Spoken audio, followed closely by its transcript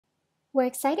We're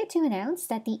excited to announce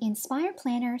that the Inspire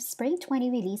Planner Spring 20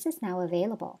 release is now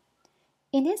available.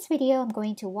 In this video, I'm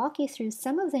going to walk you through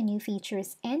some of the new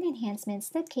features and enhancements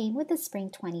that came with the Spring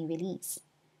 20 release.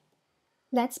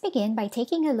 Let's begin by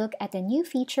taking a look at the new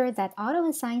feature that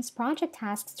auto-assigns project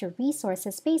tasks to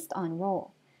resources based on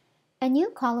role. A new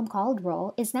column called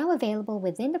Role is now available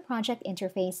within the project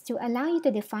interface to allow you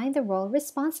to define the role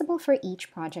responsible for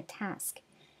each project task.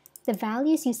 The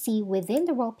values you see within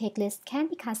the role pick list can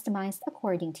be customized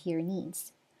according to your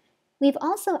needs. We've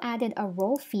also added a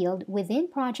role field within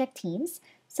project teams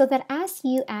so that as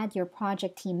you add your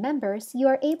project team members, you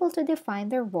are able to define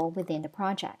their role within the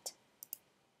project.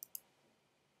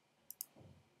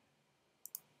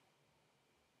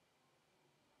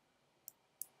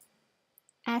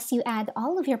 As you add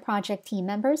all of your project team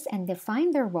members and define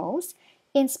their roles,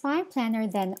 Inspire Planner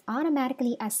then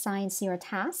automatically assigns your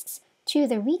tasks to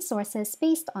the resources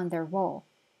based on their role.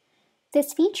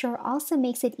 This feature also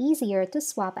makes it easier to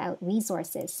swap out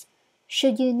resources.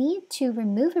 Should you need to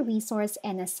remove a resource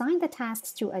and assign the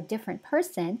tasks to a different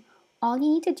person, all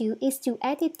you need to do is to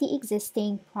edit the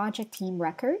existing project team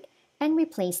record and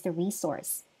replace the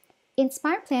resource.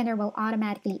 Inspire Planner will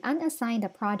automatically unassign the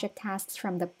project tasks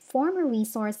from the former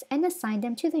resource and assign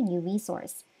them to the new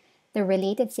resource. The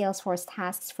related Salesforce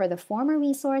tasks for the former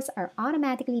resource are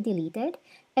automatically deleted,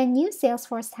 and new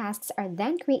Salesforce tasks are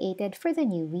then created for the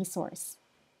new resource.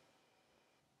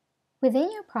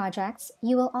 Within your projects,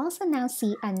 you will also now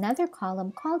see another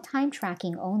column called Time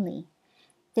Tracking Only.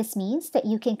 This means that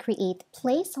you can create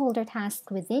placeholder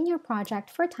tasks within your project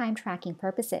for time tracking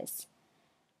purposes.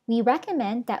 We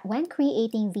recommend that when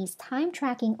creating these time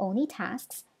tracking only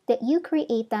tasks, that you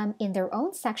create them in their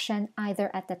own section either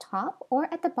at the top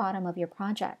or at the bottom of your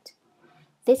project.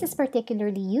 This is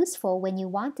particularly useful when you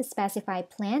want to specify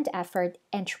planned effort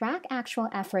and track actual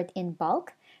effort in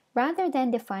bulk rather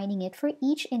than defining it for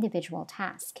each individual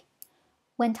task.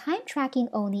 When time tracking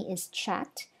only is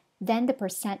checked, then the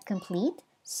 % complete,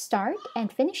 start,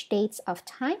 and finish dates of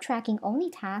time tracking only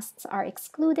tasks are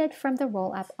excluded from the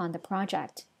roll-up on the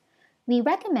project. We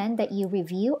recommend that you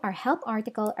review our help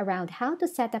article around how to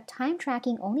set up time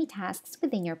tracking only tasks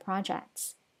within your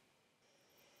projects.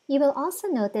 You will also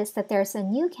notice that there's a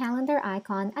new calendar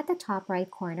icon at the top right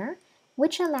corner,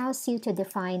 which allows you to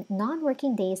define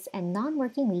non-working days and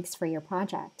non-working weeks for your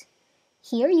project.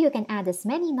 Here you can add as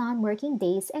many non-working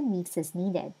days and weeks as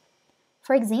needed.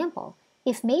 For example,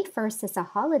 if May 1st is a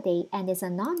holiday and is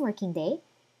a non-working day,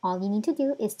 all you need to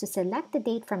do is to select the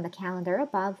date from the calendar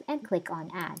above and click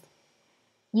on Add.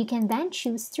 You can then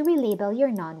choose to relabel your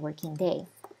non-working day.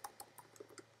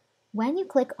 When you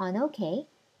click on OK,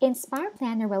 Inspire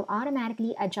Planner will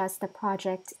automatically adjust the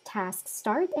project task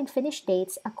start and finish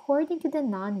dates according to the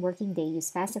non-working day you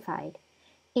specified.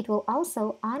 It will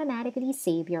also automatically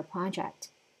save your project.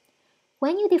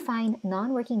 When you define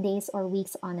non-working days or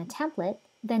weeks on a template,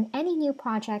 then any new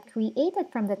project created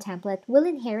from the template will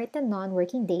inherit the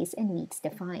non-working days and weeks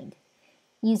defined.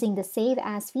 Using the Save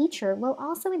As feature will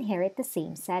also inherit the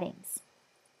same settings.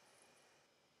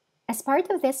 As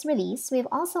part of this release, we've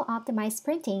also optimized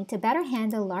printing to better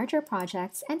handle larger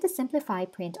projects and to simplify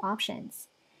print options.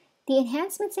 The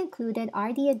enhancements included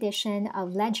are the addition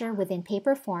of ledger within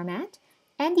paper format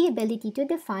and the ability to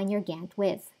define your Gantt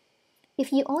width.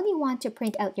 If you only want to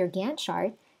print out your Gantt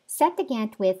chart, set the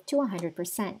Gantt width to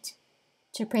 100%.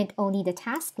 To print only the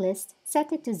task list,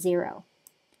 set it to 0.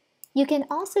 You can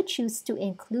also choose to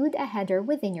include a header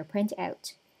within your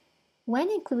printout.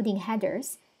 When including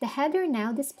headers, the header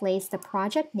now displays the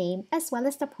project name as well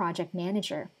as the project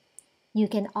manager. You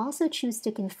can also choose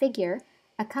to configure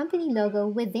a company logo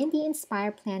within the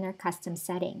Inspire Planner custom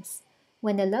settings.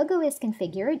 When the logo is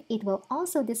configured, it will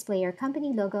also display your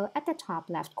company logo at the top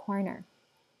left corner.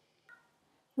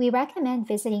 We recommend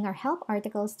visiting our help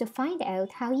articles to find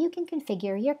out how you can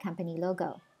configure your company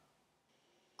logo.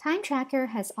 Time Tracker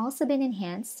has also been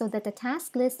enhanced so that the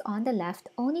task list on the left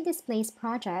only displays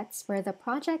projects where the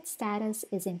project status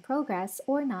is in progress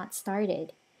or not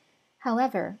started.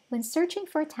 However, when searching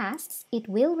for tasks, it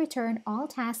will return all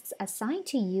tasks assigned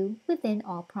to you within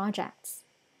all projects.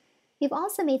 We've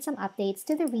also made some updates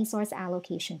to the resource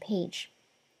allocation page.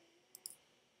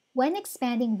 When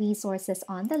expanding resources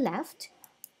on the left,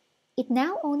 it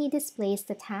now only displays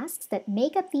the tasks that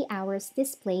make up the hours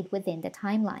displayed within the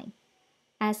timeline.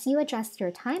 As you adjust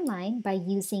your timeline by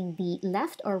using the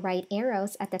left or right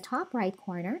arrows at the top right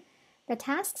corner, the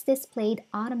tasks displayed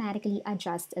automatically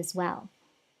adjust as well.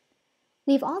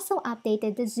 We've also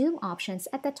updated the zoom options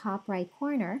at the top right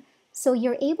corner so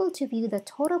you're able to view the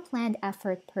total planned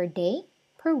effort per day,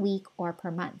 per week, or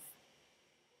per month.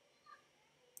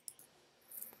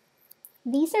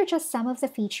 These are just some of the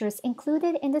features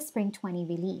included in the Spring 20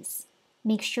 release.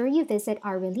 Make sure you visit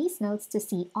our release notes to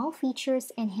see all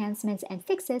features, enhancements, and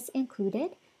fixes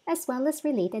included, as well as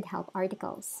related help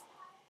articles.